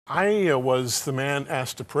I was the man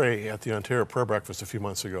asked to pray at the Ontario Prayer Breakfast a few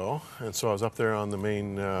months ago, and so I was up there on the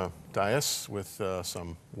main dais with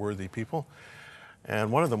some worthy people,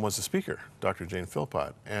 and one of them was the speaker, Dr. Jane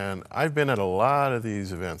Philpott. And I've been at a lot of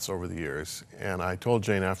these events over the years, and I told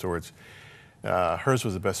Jane afterwards, hers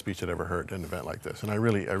was the best speech I'd ever heard at an event like this, and I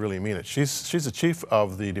really mean it. She's the chief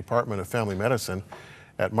of the Department of Family Medicine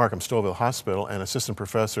at Markham Stouffville Hospital and assistant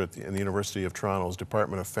professor in the University of Toronto's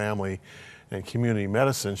Department of Family and Community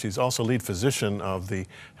Medicine. She's also lead physician of the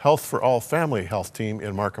Health for All Family Health team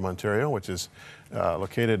in Markham, Ontario, which is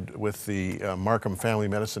located with the Markham Family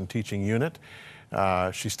Medicine Teaching Unit.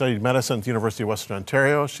 She studied medicine at the University of Western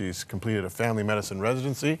Ontario. She's completed a family medicine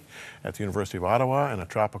residency at the University of Ottawa and a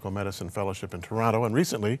tropical medicine fellowship in Toronto. And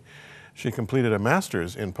recently, she completed a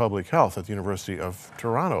master's in public health at the University of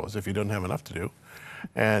Toronto, as if you didn't have enough to do.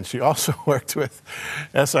 And she also worked with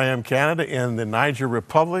SIM Canada in the Niger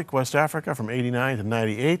Republic, West Africa, from '89 to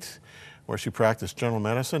 '98, where she practiced general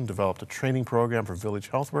medicine, developed a training program for village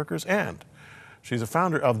health workers, and she's a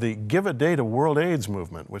founder of the Give a Day to World AIDS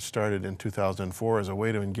movement, which started in 2004 as a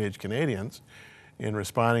way to engage Canadians in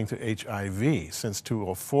responding to HIV. Since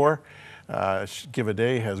 2004, Give a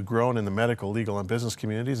Day has grown in the medical, legal, and business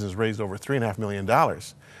communities and has raised over $3.5 million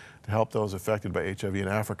to help those affected by HIV in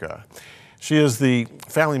Africa. She is the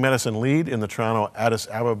family medicine lead in the Toronto Addis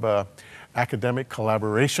Ababa Academic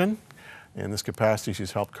Collaboration. In this capacity,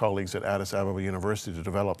 she's helped colleagues at Addis Ababa University to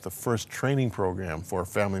develop the first training program for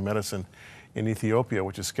family medicine in Ethiopia,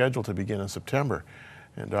 which is scheduled to begin in September.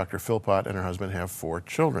 And Dr. Philpott and her husband have 4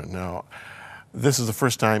 children. Now, this is the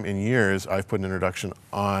first time in years I've put an introduction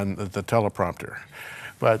on the teleprompter.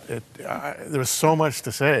 But there's so much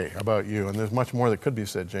to say about you, and there's much more that could be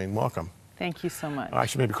said. Jane, welcome. Thank you so much. I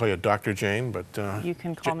should maybe call you Dr. Jane, but... you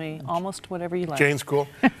can call me almost whatever you like. Jane's cool?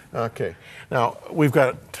 Okay. Now, we've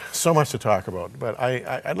got so much to talk about, but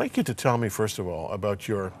I'd like you to tell me, first of all, about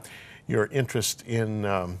your interest in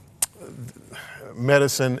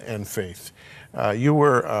medicine and faith. You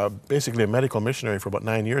were basically a medical missionary for about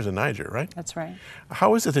 9 years in Niger, right? That's right.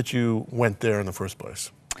 How is it that you went there in the first place?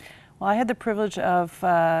 Well, I had the privilege of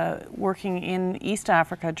working in East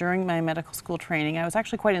Africa during my medical school training. I was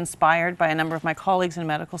actually quite inspired by a number of my colleagues in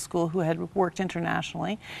medical school who had worked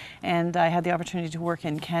internationally, and I had the opportunity to work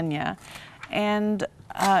in Kenya. And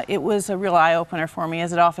it was a real eye-opener for me,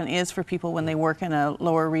 as it often is for people when they work in a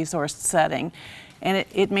lower resourced setting. And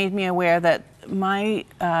it made me aware that my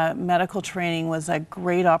medical training was a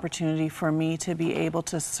great opportunity for me to be able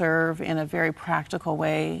to serve in a very practical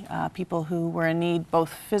way people who were in need,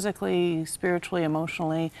 both physically, spiritually,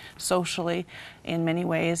 emotionally, socially, in many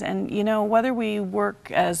ways. And you know, whether we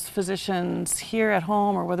work as physicians here at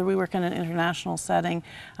home or whether we work in an international setting,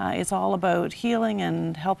 it's all about healing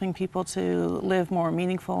and helping people to live more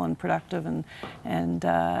meaningful and productive and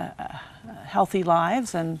healthy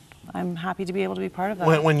lives. And I'm happy to be able to be part of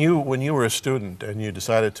that. When you were a student and you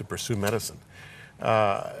decided to pursue medicine,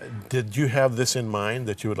 did you have this in mind,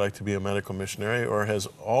 that you would like to be a medical missionary, or has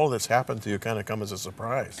all that's happened to you kind of come as a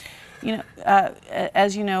surprise? You know,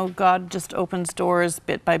 as you know, God just opens doors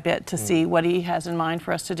bit by bit to see what He has in mind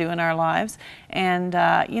for us to do in our lives. And,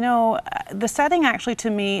 you know, the setting actually to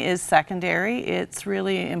me is secondary. It's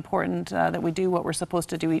really important that we do what we're supposed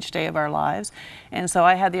to do each day of our lives. And so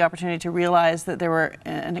I had the opportunity to realize that there were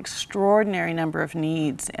an extraordinary number of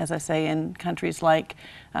needs, as I say, in countries like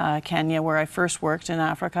Kenya, where I first worked in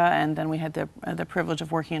Africa, and then we had the privilege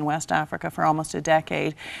of working in West Africa for almost a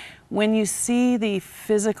decade. When you see the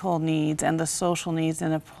physical needs and the social needs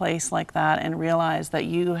in a place like that and realize that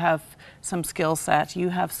you have some skill set, you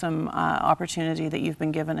have some opportunity that you've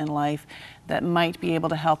been given in life that might be able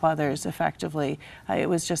to help others effectively, it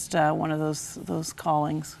was just one of those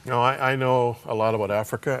callings. No, I know a lot about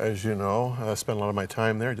Africa, as you know. I spent a lot of my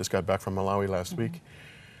time there. Just got back from Malawi last week.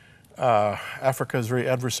 Africa is very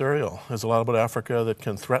adversarial. There's a lot about Africa that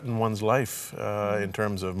can threaten one's life in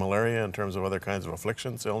terms of malaria, in terms of other kinds of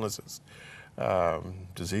afflictions, illnesses,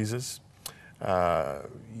 diseases.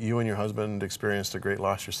 You and your husband experienced a great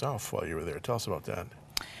loss yourself while you were there. Tell us about that.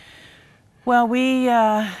 Well,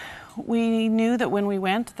 we knew that when we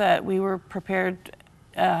went that we were prepared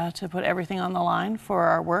to put everything on the line for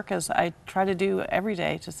our work, as I try to do every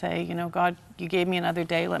day, to say, you know, God, you gave me another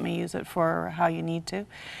day, let me use it for how you need to.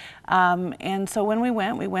 And so when we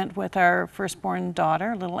went with our firstborn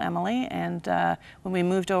daughter, little Emily, and when we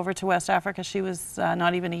moved over to West Africa, she was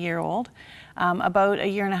not even a year old. About a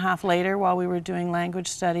year and a half later, while we were doing language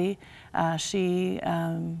study, she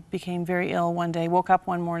became very ill one day, woke up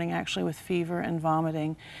one morning actually with fever and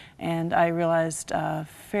vomiting, and I realized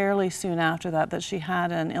fairly soon after that she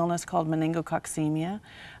had an illness called meningococcemia,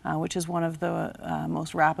 which is one of the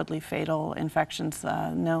most rapidly fatal infections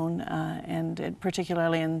known, and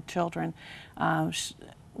particularly in children.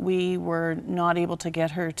 We were not able to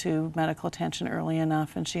get her to medical attention early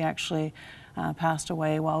enough, and she actually passed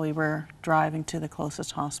away while we were driving to the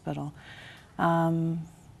closest hospital.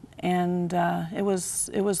 It was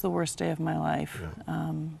the worst day of my life.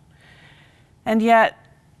 Yeah. And yet,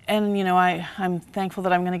 you know, I'm thankful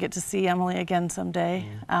that I'm going to get to see Emily again someday.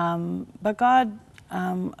 But God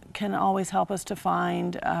can always help us to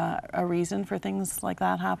find a reason for things like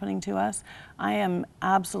that happening to us. I am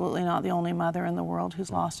absolutely not the only mother in the world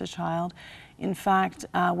who's lost a child. In fact,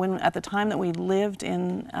 at the time that we lived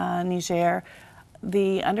in Niger,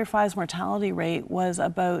 the under 5s mortality rate was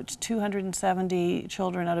about 270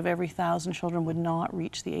 children out of every 1,000 children would not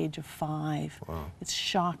reach the age of 5. Wow. It's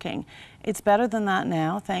shocking. It's better than that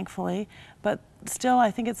now, thankfully, but still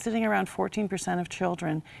I think it's sitting around 14% of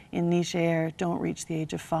children in Niger don't reach the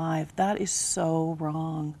age of 5. That is so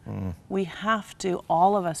wrong. We have to,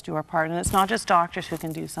 all of us, do our part, and it's not just doctors who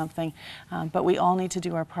can do something, but we all need to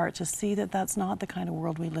do our part to see that that's not the kind of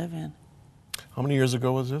world we live in. How many years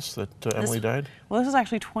ago was this that Emily died? Well, this is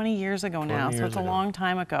actually 20 years ago now, so it's a long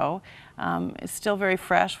time ago. It's still very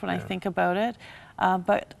fresh when I think about it.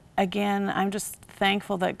 But again, I'm just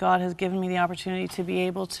thankful that God has given me the opportunity to be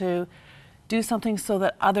able to do something so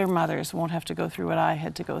that other mothers won't have to go through what I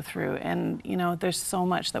had to go through. And, you know, there's so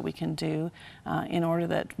much that we can do in order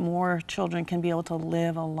that more children can be able to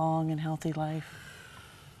live a long and healthy life.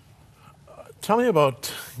 Tell me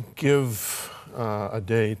about Give a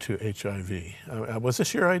Day to HIV. Was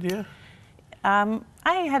this your idea? I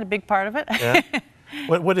had a big part of it. Yeah?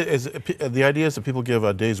 What is the idea is that people give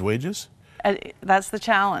a day's wages? That's the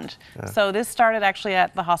challenge. Yeah. So this started actually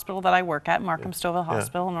at the hospital that I work at, Markham Stouffville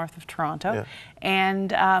Hospital, north of Toronto. Yeah.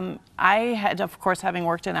 And I had, of course, having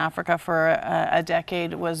worked in Africa for a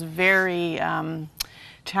decade, was very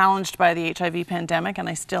challenged by the HIV pandemic, and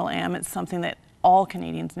I still am. It's something that all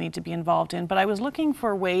Canadians need to be involved in, but I was looking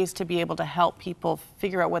for ways to be able to help people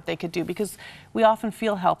figure out what they could do, because we often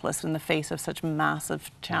feel helpless in the face of such massive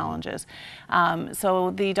challenges. So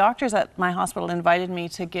the doctors at my hospital invited me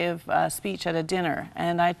to give a speech at a dinner,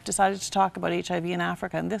 and I decided to talk about HIV in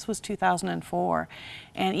Africa, and this was 2004.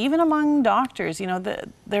 And even among doctors, you know,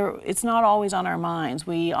 it's not always on our minds.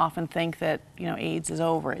 We often think that, you know, AIDS is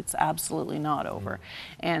over. It's absolutely not over.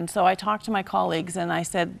 And so I talked to my colleagues and I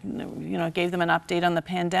said, you know, gave them an update on the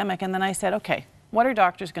pandemic, and then I said, okay, what are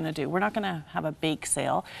doctors going to do? We're not going to have a bake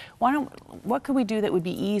sale. What could we do that would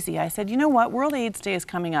be easy? I said, you know what, World AIDS Day is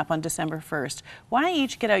coming up on December 1st. Why don't you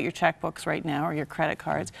each get out your checkbooks right now, or your credit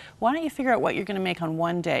cards? Why don't you figure out what you're going to make on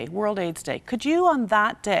one day, World AIDS Day? Could you, on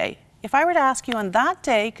that day, if I were to ask you on that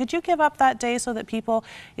day, could you give up that day so that people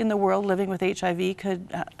in the world living with HIV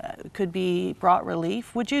could be brought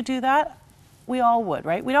relief? Would you do that? We all would,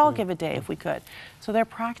 right? We'd all give a day if we could. So their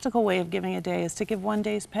practical way of giving a day is to give one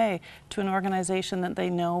day's pay to an organization that they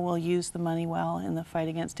know will use the money well in the fight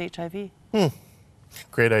against HIV.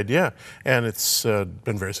 Great idea, and it's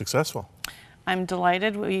been very successful. I'm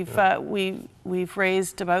delighted. We've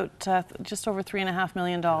raised about just over $3.5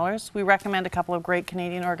 million. We recommend a couple of great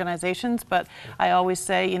Canadian organizations, but I always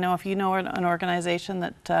say, you know, if you know an organization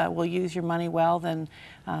that will use your money well, then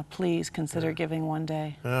please consider giving one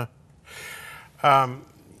day. Yeah.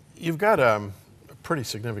 You've got a pretty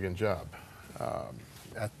significant job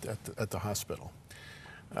at the hospital.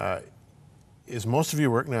 Is most of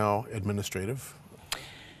your work now administrative?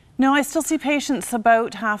 No, I still see patients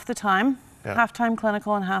about half the time. Yeah. Half-time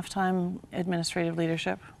clinical and half-time administrative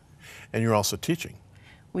leadership. And you're also teaching.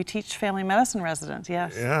 We teach family medicine residents,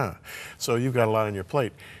 yes. Yeah, so you've got a lot on your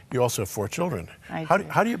plate. You also have 4 children.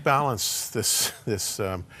 How do you balance this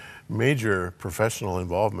major professional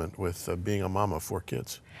involvement with being a mom of 4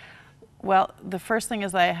 kids? Well, the first thing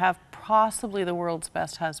is I have possibly the world's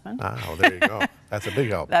best husband. Oh, there you go. That's a big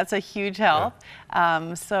help. That's a huge help.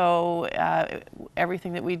 Yeah.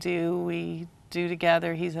 Everything that we do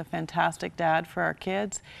together. He's a fantastic dad for our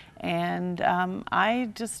kids, and I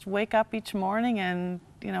just wake up each morning and,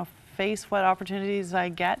 you know, face what opportunities I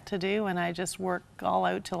get to do, and I just work all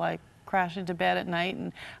out till I crash into bed at night.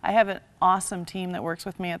 And I have an awesome team that works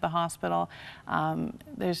with me at the hospital.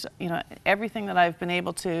 There's, you know, everything that I've been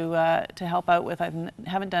able to help out with, I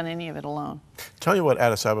haven't done any of it alone. Tell me about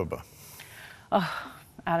Addis Ababa. Oh,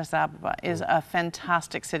 Addis Ababa is a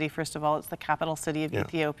fantastic city, first of all. It's the capital city of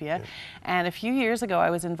Ethiopia. Yeah. And a few years ago, I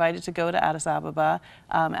was invited to go to Addis Ababa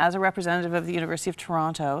as a representative of the University of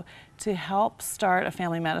Toronto to help start a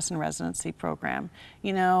family medicine residency program.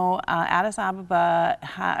 You know, Addis Ababa,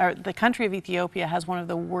 or the country of Ethiopia, has one of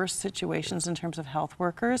the worst situations in terms of health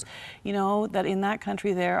workers. You know, that in that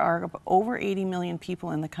country there are over 80 million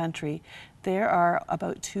people in the country. There are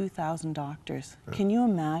about 2,000 doctors. Can you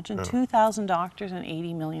imagine? 2,000 doctors and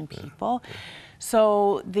 80 million people.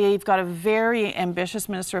 So they've got a very ambitious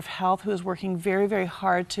Minister of Health who is working very, very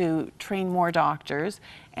hard to train more doctors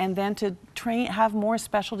and then to have more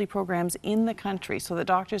specialty programs in the country so that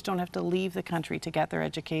doctors don't have to leave the country to get their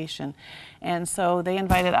education. And so they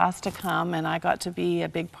invited us to come, and I got to be a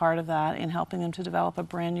big part of that in helping them to develop a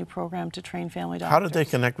brand new program to train family doctors. How did they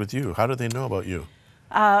connect with you? How did they know about you?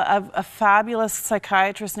 A fabulous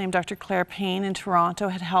psychiatrist named Dr. Claire Payne in Toronto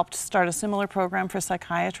had helped start a similar program for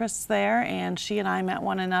psychiatrists there, and she and I met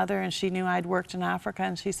one another, and she knew I'd worked in Africa,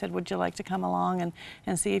 and she said, would you like to come along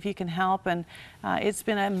and see if you can help? And it's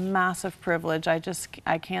been a massive privilege. I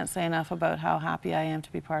can't say enough about how happy I am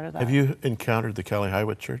to be part of that. Have you encountered the Kelly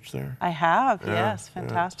Highwood Church there? I have, yes.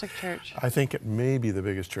 Fantastic church. I think it may be the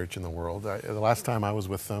biggest church in the world. The last time I was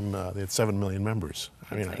with them, they had 7 million members.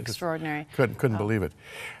 I mean, extraordinary. I just couldn't believe it.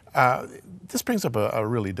 This brings up a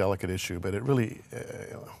really delicate issue, but it really,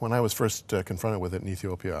 when I was first confronted with it in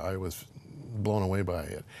Ethiopia, I was blown away by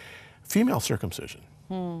it. Female circumcision.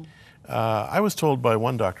 I was told by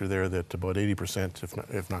one doctor there that about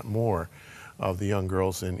 80%, if not more, of the young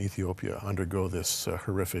girls in Ethiopia undergo this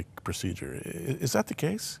horrific procedure. Is that the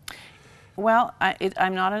case? Well,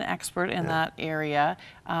 I'm not an expert in that area.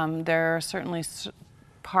 There are certainly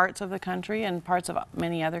parts of the country and parts of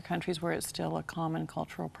many other countries where it's still a common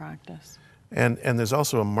cultural practice. And there's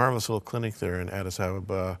also a marvelous little clinic there in Addis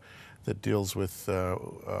Ababa that deals with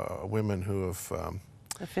women who have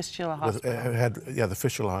the fistula hospital. The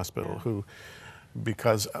fistula hospital, who,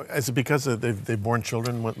 because they've born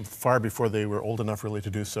children far before they were old enough really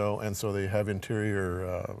to do so, and so they have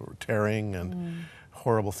interior tearing and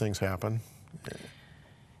horrible things happen.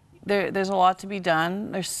 There's a lot to be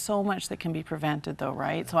done. There's so much that can be prevented, though,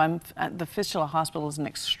 right? So the Fistula Hospital is an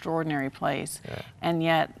extraordinary place, and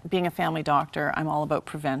yet, being a family doctor, I'm all about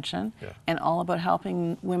prevention and all about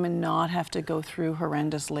helping women not have to go through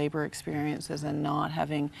horrendous labor experiences and not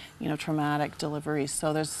having, traumatic deliveries.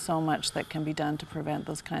 So there's so much that can be done to prevent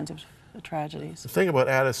those kinds of tragedies. The thing about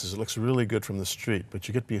Addis is it looks really good from the street, but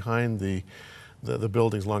you get behind the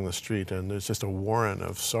buildings along the street, and there's just a warren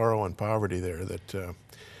of sorrow and poverty there that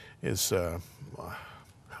is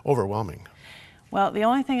overwhelming. Well, the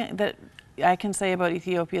only thing that I can say about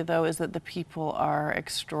Ethiopia, though, is that the people are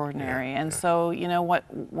extraordinary, and so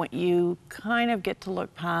what you kind of get to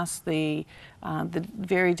look past the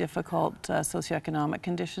very difficult socioeconomic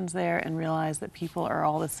conditions there and realize that people are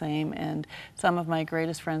all the same. And some of my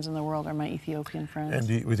greatest friends in the world are my Ethiopian friends. And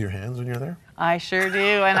do you eat with your hands when you're there? I sure do,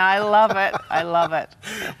 and I love it. I love it.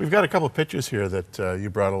 We've got a couple of pictures here that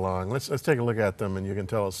you brought along. Let's take a look at them, and you can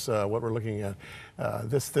tell us what we're looking at.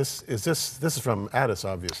 This is from Addis,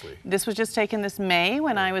 obviously. This was just taken this May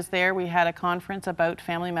when I was there. We had a conference about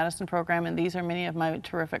family medicine program, and these are many of my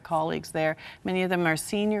terrific colleagues there. Many of them are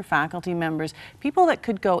senior faculty members, people that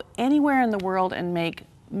could go anywhere in the world and make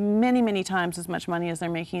many, many times as much money as they're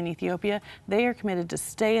making in Ethiopia. They are committed to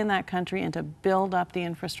stay in that country and to build up the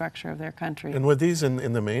infrastructure of their country. And would these,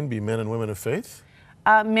 in the main, be men and women of faith?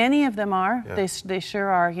 Many of them are. Yeah. They sure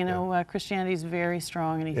are. Christianity is very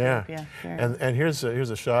strong in Ethiopia. Yeah. And here's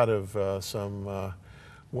a shot of some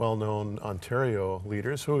well-known Ontario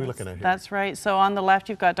leaders. Who are we looking at here? That's right. So on the left,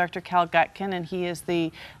 you've got Dr. Cal Gutkin, and he is the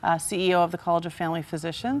CEO of the College of Family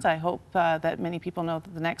Physicians. I hope that many people know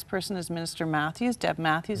that the next person is Minister Matthews. Deb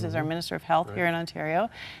Matthews is our Minister of Health here in Ontario.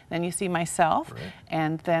 Then you see myself,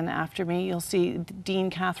 and then after me, you'll see Dean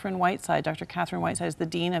Catherine Whiteside. Dr. Catherine Whiteside is the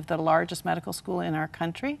Dean of the largest medical school in our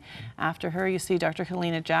country. After her, you see Dr.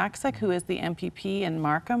 Helena Jaksic, who is the MPP in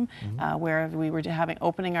Markham, where we were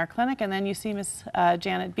opening our clinic. And then you see Miss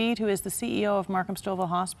Janet Bede, who is the CEO of Markham Stouffville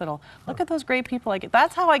Hospital. Look at those great people.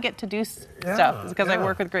 That's how I get to do stuff, is because I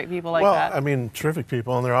work with great people like that. Well, I mean, terrific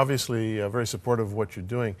people, and they're obviously very supportive of what you're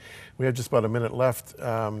doing. We have just about a minute left.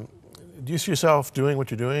 Do you see yourself doing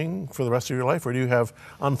what you're doing for the rest of your life, or do you have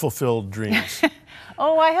unfulfilled dreams?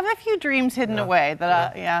 Oh, I have a few dreams hidden away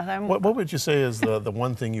that What would you say is the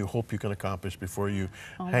one thing you hope you can accomplish before you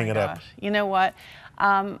hang it up? You know what?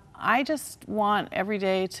 I just want every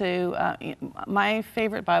day to, my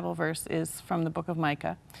favorite Bible verse is from the book of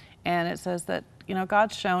Micah, and it says that,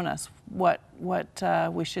 God's shown us what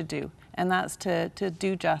we should do, and that's to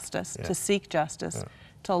do justice, to seek justice,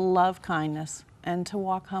 to love kindness, and to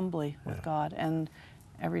walk humbly with God. And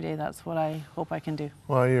every day, that's what I hope I can do.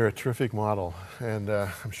 Well, you're a terrific model, and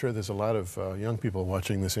I'm sure there's a lot of young people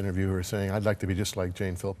watching this interview who are saying, I'd like to be just like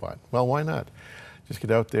Jane Philpott. Well, why not? Just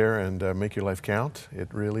get out there and make your life count.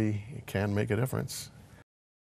 It really can make a difference.